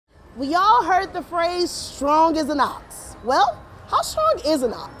We all heard the phrase, strong as an ox. Well, how strong is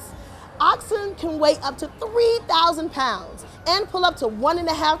an ox? Oxen can weigh up to 3,000 pounds and pull up to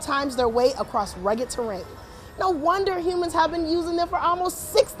 1.5 times their weight across rugged terrain. No wonder humans have been using them for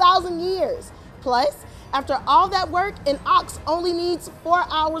almost 6,000 years. Plus, after all that work, an ox only needs 4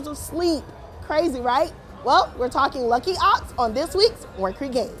 hours of sleep. Crazy, right? Well, we're talking Lucky Ox on this week's Orange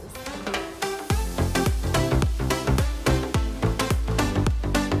Creek Games.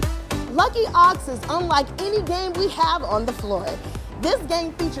 Lucky Ox is unlike any game we have on the floor. This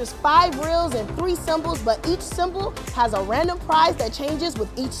game features 5 reels and 3 symbols, but each symbol has a random prize that changes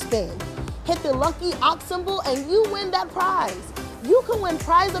with each spin. Hit the Lucky Ox symbol and you win that prize. You can win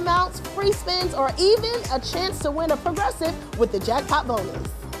prize amounts, free spins, or even a chance to win a progressive with the jackpot bonus.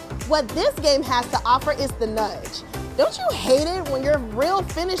 What this game has to offer is the nudge. Don't you hate it when your reel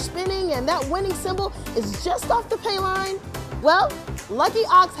finished spinning and that winning symbol is just off the pay line? Well, Lucky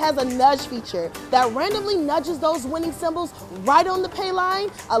Ox has a nudge feature that randomly nudges those winning symbols right on the pay line,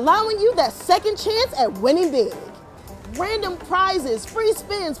 allowing you that second chance at winning big. Random prizes, free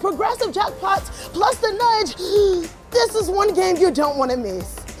spins, progressive jackpots, plus the nudge. This is one game you don't want to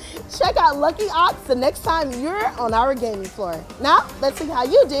miss. Check out Lucky Ox the next time you're on our gaming floor. Now, let's see how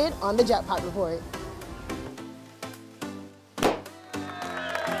you did on the Jackpot Report.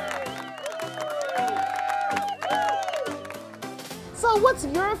 So what's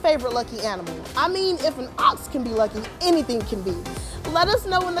your favorite lucky animal? I mean, if an ox can be lucky, anything can be. Let us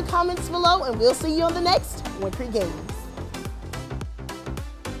know in the comments below and we'll see you on the next Orange Creek Games.